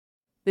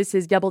This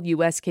is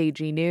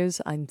WSKG News.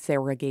 I'm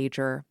Sarah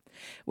Gager.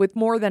 With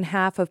more than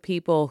half of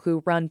people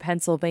who run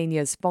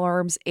Pennsylvania's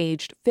farms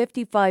aged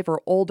 55 or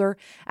older,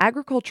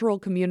 agricultural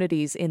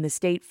communities in the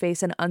state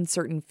face an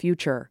uncertain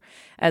future.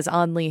 As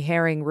Onley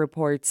Herring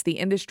reports, the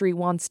industry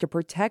wants to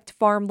protect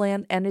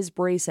farmland and is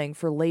bracing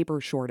for labor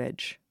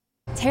shortage.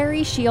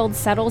 Terry Shields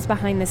settles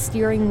behind the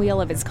steering wheel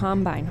of his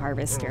combine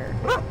harvester.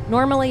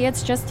 Normally,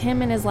 it's just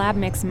him and his lab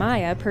mix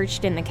Maya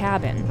perched in the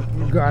cabin.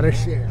 You gotta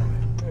share.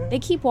 They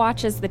keep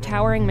watch as the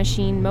towering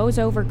machine mows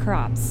over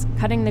crops,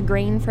 cutting the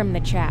grain from the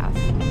chaff.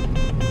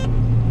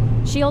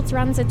 Shields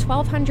runs a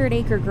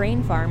 1,200-acre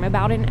grain farm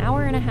about an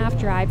hour-and-a-half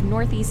drive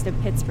northeast of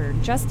Pittsburgh,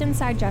 just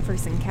inside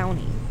Jefferson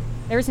County.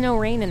 There's no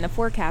rain in the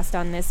forecast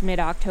on this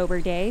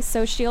mid-October day,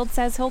 so Shields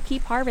says he'll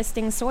keep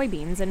harvesting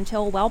soybeans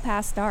until well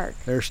past dark.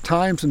 There's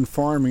times in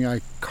farming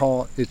I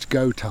call it's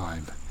go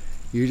time.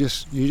 You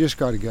just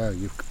got to go.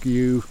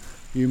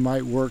 You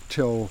might work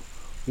till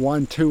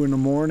 1, 2 in the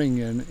morning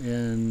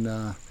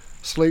and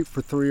sleep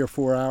for 3 or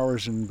 4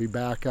 hours and be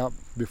back up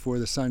before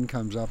the sun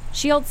comes up.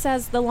 Shields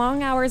says the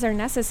long hours are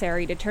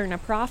necessary to turn a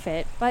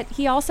profit, but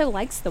he also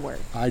likes the work.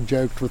 I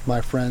joked with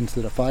my friends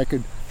that if I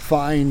could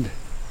find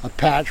a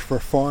patch for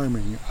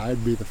farming,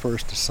 I'd be the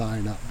first to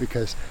sign up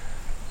because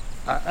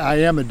I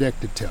am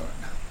addicted to it.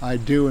 I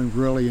do and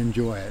really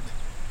enjoy it.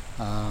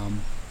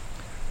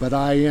 But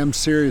I am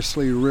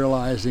seriously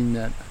realizing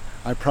that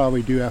I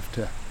probably do have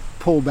to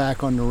pull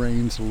back on the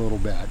reins a little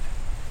bit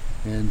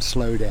and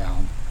slow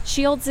down.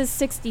 Shields is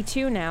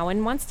 62 now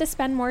and wants to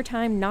spend more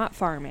time not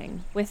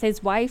farming, with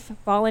his wife,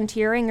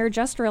 volunteering, or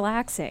just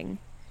relaxing.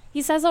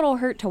 He says it'll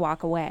hurt to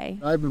walk away.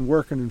 I've been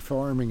working in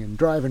farming and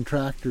driving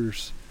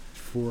tractors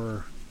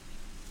for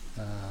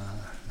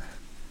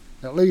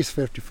at least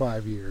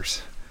 55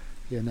 years,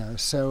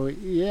 So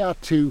yeah,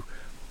 to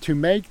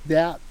make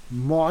that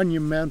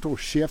monumental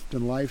shift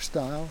in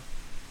lifestyle,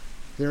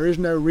 there is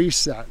no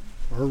reset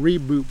or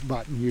reboot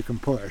button you can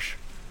push.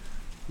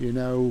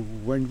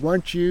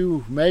 Once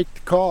you make the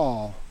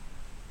call,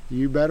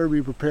 you better be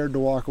prepared to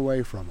walk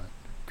away from it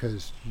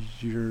because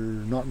you're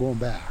not going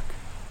back.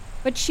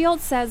 But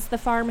Shields says the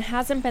farm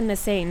hasn't been the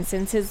same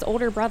since his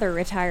older brother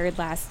retired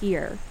last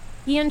year.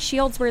 He and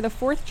Shields were the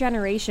 4th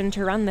generation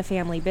to run the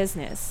family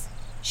business.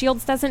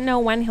 Shields doesn't know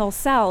when he'll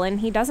sell, and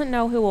he doesn't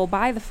know who will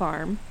buy the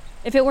farm.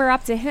 If it were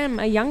up to him,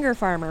 a younger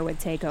farmer would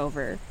take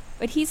over.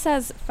 But he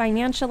says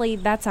financially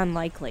that's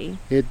unlikely.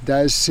 It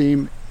does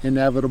seem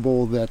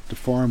inevitable that the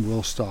farm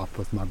will stop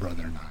with my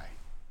brother and I.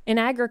 In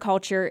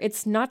agriculture,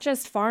 it's not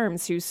just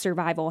farms whose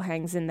survival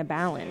hangs in the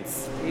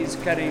balance. He's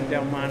cutting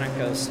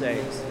Delmonico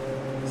steaks.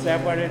 Is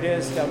that what it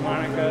is,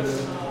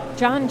 Delmonico's?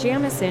 John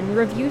Jamison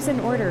reviews an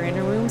order in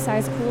a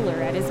room-sized cooler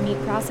at his meat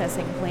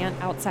processing plant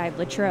outside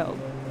Latrobe.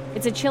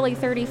 It's a chilly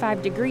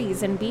 35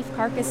 degrees and beef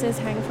carcasses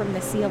hang from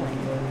the ceiling.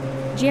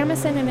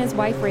 Jamison and his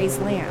wife raise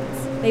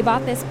lambs. They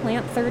bought this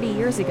plant 30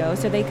 years ago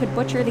so they could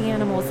butcher the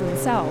animals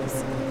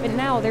themselves, but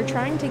now they're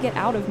trying to get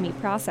out of meat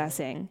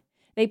processing.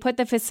 They put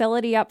the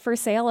facility up for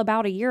sale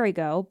about a year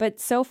ago, but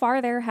so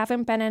far there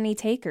haven't been any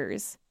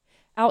takers.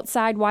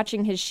 Outside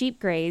watching his sheep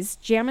graze,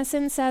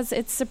 Jamison says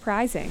it's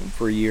surprising.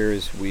 For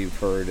years we've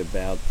heard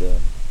about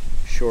the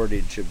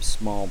shortage of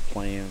small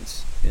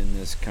plants in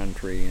this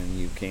country and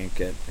you can't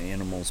get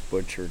animals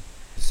butchered.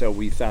 So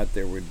we thought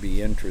there would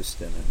be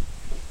interest in it,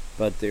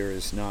 but there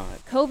is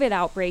not. COVID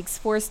outbreaks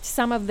forced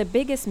some of the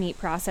biggest meat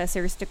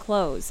processors to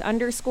close,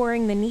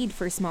 underscoring the need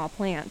for small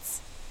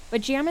plants.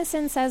 But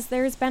Jamison says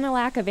there's been a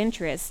lack of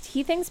interest.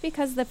 He thinks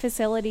because the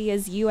facility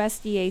is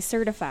USDA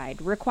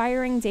certified,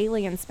 requiring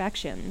daily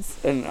inspections.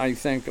 And I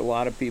think a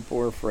lot of people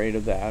are afraid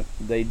of that.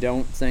 They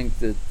don't think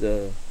that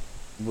the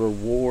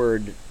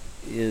reward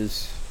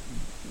is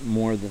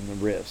more than the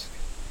risk,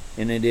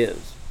 and it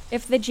is.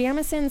 If the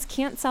Jamisons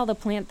can't sell the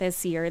plant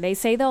this year, they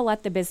say they'll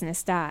let the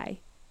business die.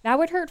 That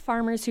would hurt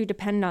farmers who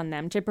depend on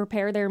them to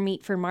prepare their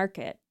meat for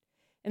market.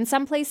 In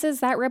some places,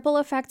 that ripple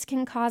effect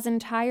can cause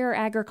entire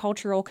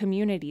agricultural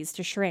communities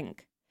to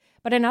shrink.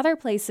 But in other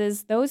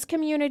places, those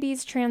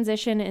communities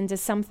transition into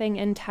something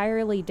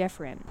entirely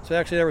different. So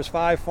actually there was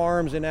 5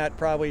 farms in that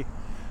probably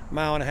 1.5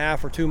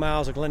 miles or 2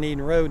 miles of Glen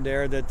Eden Road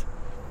there that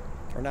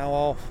are now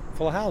all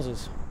full of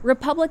houses.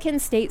 Republican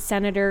State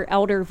Senator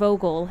Elder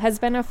Vogel has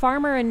been a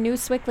farmer in New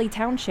Swickley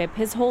Township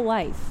his whole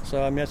life.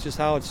 So that's just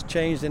how it's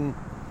changed in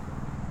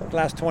the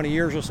last 20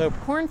 years or so.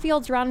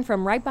 Cornfields run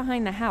from right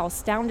behind the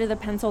house down to the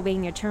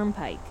Pennsylvania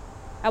Turnpike.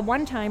 At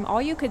one time, all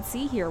you could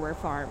see here were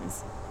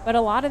farms, but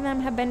a lot of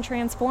them have been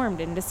transformed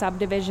into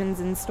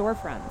subdivisions and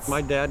storefronts.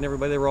 My dad and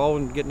everybody, they were all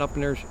getting up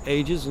in their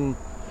ages, and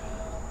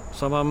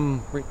some of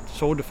them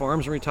sold the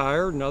farms and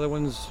retired, and other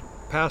ones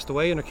passed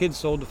away and their kids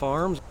sold the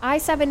farms.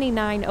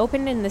 I-79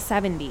 opened in the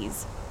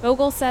 70s.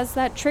 Vogel says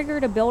that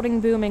triggered a building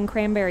boom in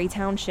Cranberry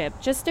Township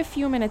just a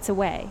few minutes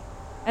away.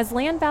 As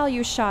land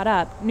values shot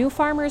up, new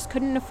farmers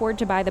couldn't afford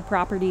to buy the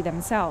property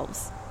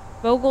themselves.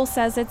 Vogel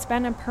says it's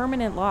been a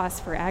permanent loss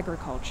for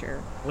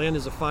agriculture. Land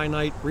is a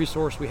finite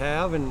resource we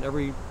have, and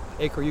every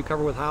acre you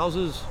cover with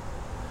houses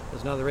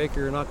is another acre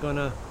you're not going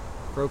to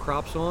grow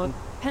crops on.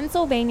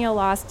 Pennsylvania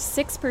lost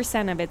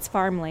 6% of its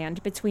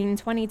farmland between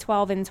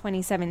 2012 and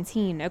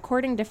 2017,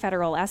 according to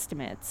federal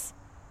estimates.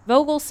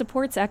 Vogel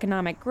supports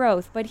economic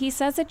growth, but he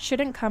says it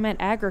shouldn't come at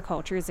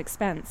agriculture's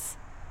expense.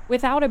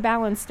 Without a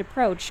balanced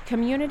approach,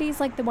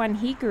 communities like the one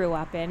he grew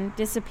up in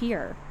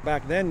disappear.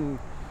 Back then,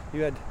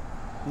 you had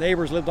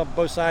neighbors lived up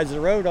both sides of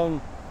the road.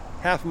 On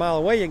half a mile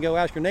away, you can go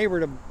ask your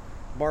neighbor to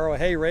borrow a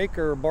hay rake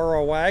or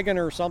borrow a wagon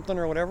or something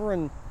or whatever,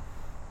 and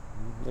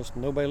there's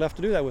nobody left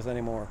to do that with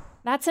anymore.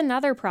 That's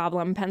another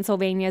problem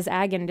Pennsylvania's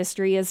ag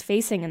industry is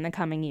facing in the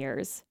coming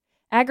years.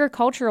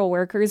 Agricultural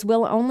workers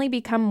will only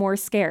become more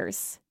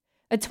scarce.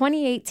 A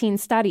 2018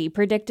 study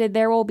predicted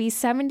there will be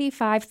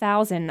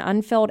 75,000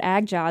 unfilled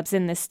ag jobs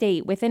in the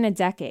state within a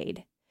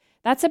decade.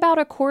 That's about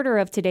a quarter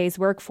of today's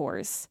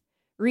workforce.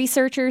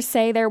 Researchers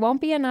say there won't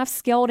be enough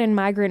skilled and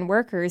migrant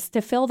workers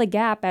to fill the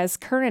gap as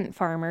current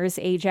farmers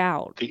age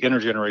out. The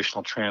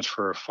intergenerational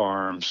transfer of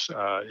farms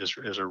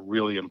is a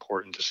really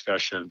important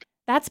discussion.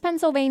 That's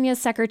Pennsylvania's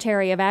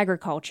Secretary of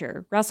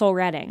Agriculture, Russell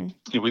Redding.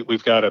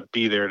 We've got to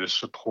be there to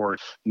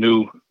support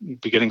new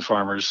beginning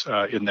farmers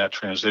in that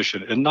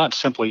transition and not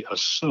simply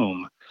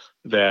assume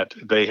that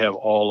they have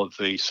all of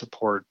the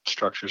support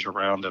structures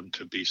around them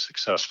to be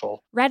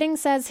successful. Redding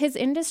says his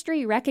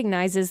industry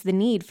recognizes the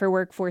need for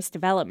workforce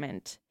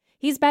development.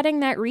 He's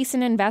betting that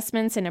recent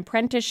investments in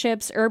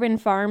apprenticeships, urban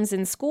farms,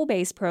 and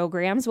school-based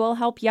programs will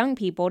help young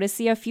people to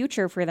see a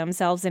future for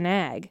themselves in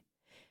ag.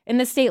 In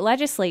the state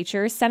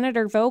legislature,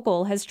 Senator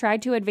Vogel has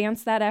tried to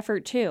advance that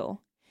effort too.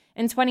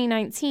 In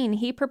 2019,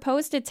 he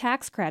proposed a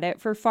tax credit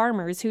for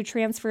farmers who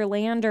transfer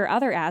land or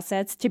other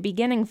assets to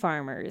beginning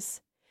farmers.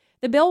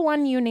 The bill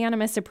won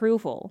unanimous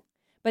approval,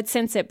 but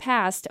since it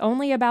passed,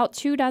 only about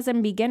 24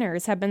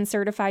 beginners have been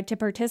certified to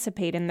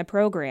participate in the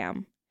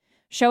program,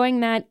 showing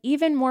that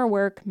even more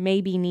work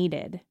may be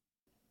needed.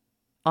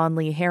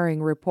 Onley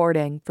Herring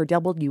reporting for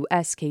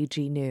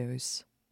WSKG News.